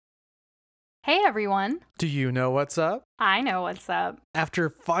Hey everyone! Do you know what's up? I know what's up. After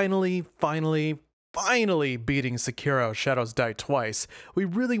finally beating Sekiro Shadows Die Twice, we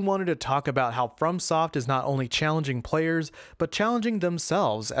really wanted to talk about how FromSoft is not only challenging players, but challenging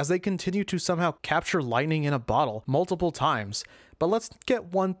themselves as they continue to somehow capture lightning in a bottle multiple times. But let's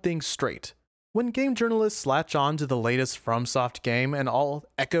get one thing straight. When game journalists latch on to the latest FromSoft game and all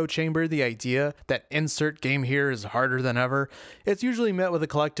echo chamber the idea that insert game here is harder than ever, it's usually met with a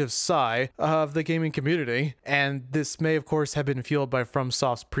collective sigh of the gaming community, and this may of course have been fueled by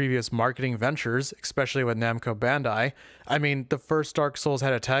FromSoft's previous marketing ventures, especially with Namco Bandai. I mean, the first Dark Souls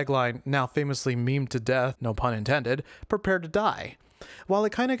had a tagline, now famously memed to death, no pun intended, prepare to die. While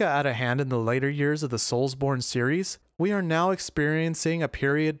it kinda got out of hand in the later years of the Soulsborne series, we are now experiencing a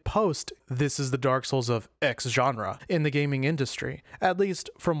period post this is the Dark Souls of X genre in the gaming industry, at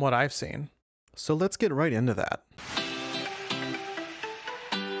least from what I've seen. So let's get right into that.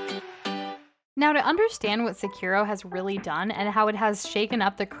 Now, to understand what Sekiro has really done and how it has shaken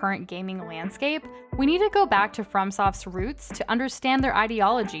up the current gaming landscape, we need to go back to FromSoft's roots to understand their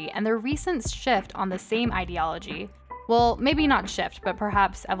ideology and their recent shift on the same ideology. Well, maybe not shift, but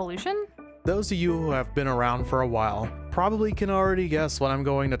perhaps evolution? Those of you who have been around for a while probably can already guess what I'm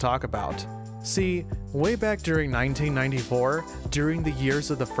going to talk about. See, way back during 1994, during the years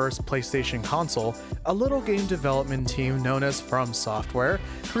of the first PlayStation console, a little game development team known as From Software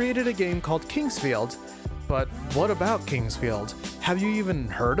created a game called Kingsfield. But what about Kingsfield? Have you even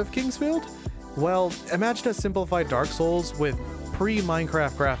heard of Kingsfield? Well, imagine a simplified Dark Souls with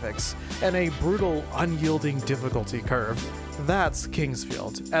pre-Minecraft graphics and a brutal, unyielding difficulty curve. That's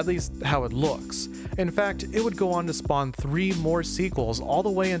Kingsfield, at least how it looks. In fact, it would go on to spawn 3 more sequels all the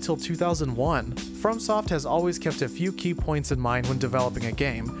way until 2001. FromSoft has always kept a few key points in mind when developing a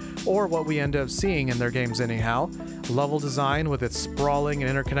game, or what we end up seeing in their games anyhow. Level design with its sprawling and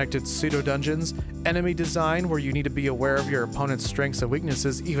interconnected pseudo-dungeons, enemy design where you need to be aware of your opponent's strengths and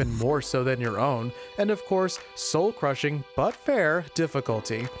weaknesses even more so than your own, and of course, soul-crushing but fair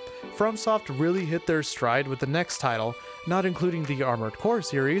difficulty. FromSoft really hit their stride with the next title, not including the Armored Core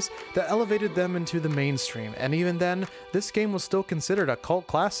series, that elevated them into the mainstream, and even then, this game was still considered a cult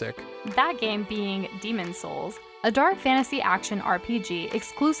classic. That game being Demon's Souls, a dark fantasy action RPG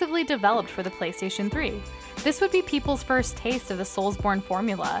exclusively developed for the PlayStation 3. This would be people's first taste of the Soulsborne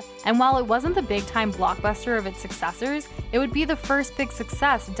formula, and while it wasn't the big-time blockbuster of its successors, it would be the first big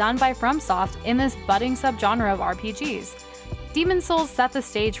success done by FromSoft in this budding subgenre of RPGs. Demon's Souls set the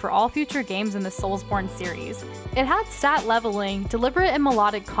stage for all future games in the Soulsborne series. It had stat leveling, deliberate and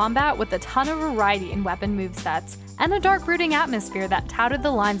melodic combat with a ton of variety in weapon movesets, and a dark brooding atmosphere that touted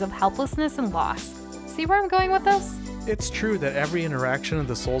the lines of helplessness and loss. See where I'm going with this? It's true that every interaction of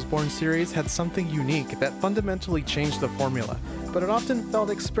the Soulsborne series had something unique that fundamentally changed the formula, but it often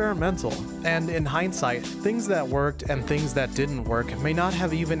felt experimental, and in hindsight, things that worked and things that didn't work may not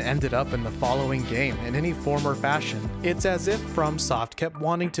have even ended up in the following game in any form or fashion. It's as if FromSoft kept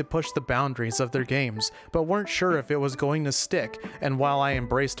wanting to push the boundaries of their games, but weren't sure if it was going to stick, and while I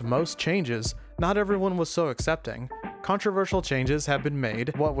embraced most changes, not everyone was so accepting. Controversial changes have been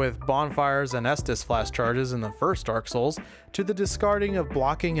made, what with bonfires and Estus flash charges in the first Dark Souls, to the discarding of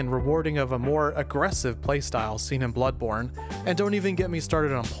blocking and rewarding of a more aggressive playstyle seen in Bloodborne. And don't even get me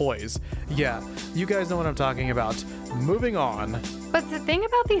started on poise. Yeah, you guys know what I'm talking about. Moving on. But the thing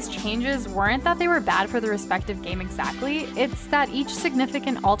about these changes weren't that they were bad for the respective game exactly, it's that each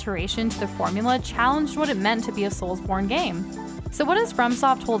significant alteration to the formula challenged what it meant to be a Soulsborne game. So what does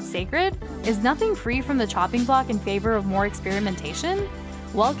FromSoft hold sacred? Is nothing free from the chopping block in favor of more experimentation?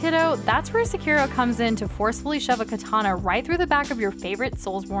 Well, kiddo, that's where Sekiro comes in to forcefully shove a katana right through the back of your favorite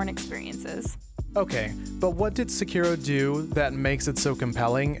Soulsborne experiences. Okay, but what did Sekiro do that makes it so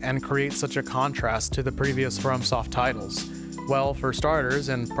compelling and creates such a contrast to the previous FromSoft titles? Well, for starters,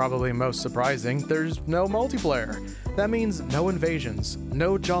 and probably most surprising, there's no multiplayer. That means no invasions,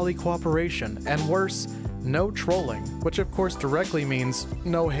 no jolly cooperation, and worse, no trolling, which of course directly means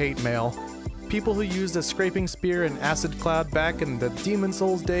no hate mail. People who used a scraping spear and acid cloud back in the Demon's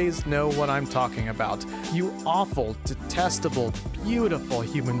Souls days know what I'm talking about. You awful, detestable, beautiful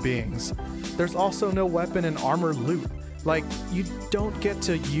human beings. There's also no weapon and armor loot. Like, you don't get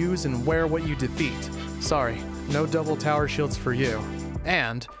to use and wear what you defeat. Sorry, no double tower shields for you.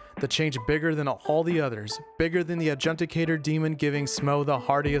 And the change bigger than all the others, bigger than the Adjudicator demon giving Smo the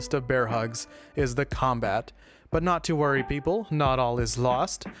heartiest of bear hugs, is the combat. But not to worry people, not all is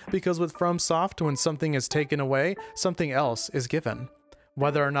lost, because with FromSoft, when something is taken away, something else is given.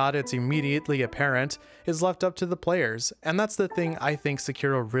 Whether or not it's immediately apparent is left up to the players, and that's the thing I think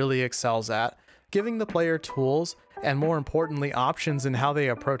Sekiro really excels at, giving the player tools and more importantly, options in how they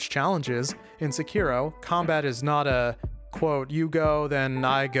approach challenges. In Sekiro, combat is not a, quote, you go, then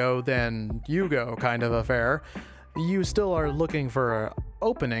I go, then you go kind of affair. You still are looking for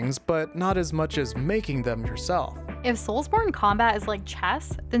openings, but not as much as making them yourself. If Soulsborne combat is like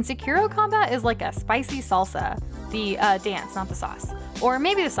chess, then Sekiro combat is like a spicy salsa. The dance, not the sauce. Or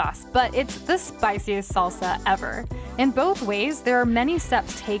maybe the sauce, but it's the spiciest salsa ever. In both ways, there are many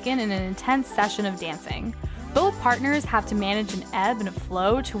steps taken in an intense session of dancing. Both partners have to manage an ebb and a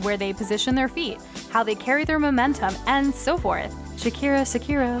flow to where they position their feet, how they carry their momentum, and so forth. Shakira,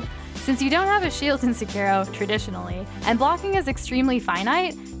 Sekiro. Since you don't have a shield in Sekiro, traditionally, and blocking is extremely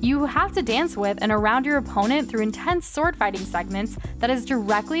finite, you have to dance with and around your opponent through intense sword fighting segments that is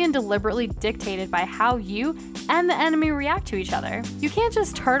directly and deliberately dictated by how you and the enemy react to each other. You can't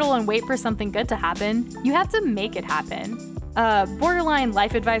just turtle and wait for something good to happen, you have to make it happen. Borderline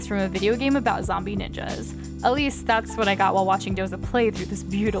life advice from a video game about zombie ninjas. At least that's what I got while watching Doza play through this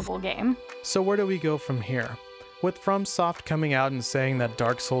beautiful game. So where do we go from here? With FromSoft coming out and saying that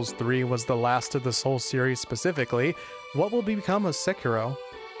Dark Souls 3 was the last of the Souls series specifically, what will become of Sekiro?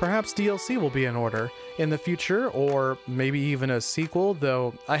 Perhaps DLC will be in order in the future, or maybe even a sequel,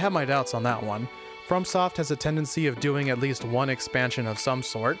 though I have my doubts on that one. FromSoft has a tendency of doing at least one expansion of some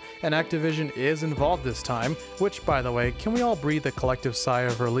sort, and Activision is involved this time, which, by the way, can we all breathe a collective sigh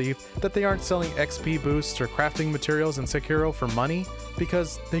of relief that they aren't selling XP boosts or crafting materials in Sekiro for money?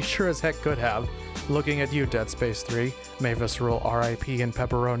 Because they sure as heck could have. Looking at you, Dead Space 3. May Visceral RIP and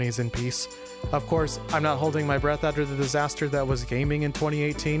pepperonis in peace. Of course, I'm not holding my breath after the disaster that was gaming in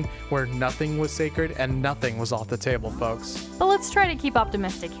 2018, where nothing was sacred and nothing was off the table, folks. But let's try to keep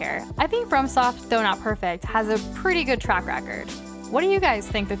optimistic here. I think FromSoft, though not perfect, has a pretty good track record. What do you guys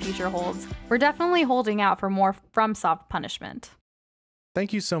think the future holds? We're definitely holding out for more FromSoft punishment.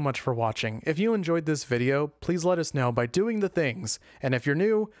 Thank you so much for watching. If you enjoyed this video, please let us know by doing the things. And if you're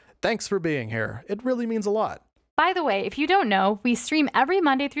new, thanks for being here. It really means a lot. By the way, if you don't know, we stream every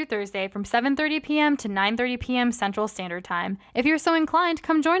Monday through Thursday from 7:30 p.m. to 9:30 p.m. Central Standard Time. If you're so inclined,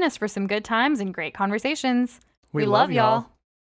 come join us for some good times and great conversations. We love y'all.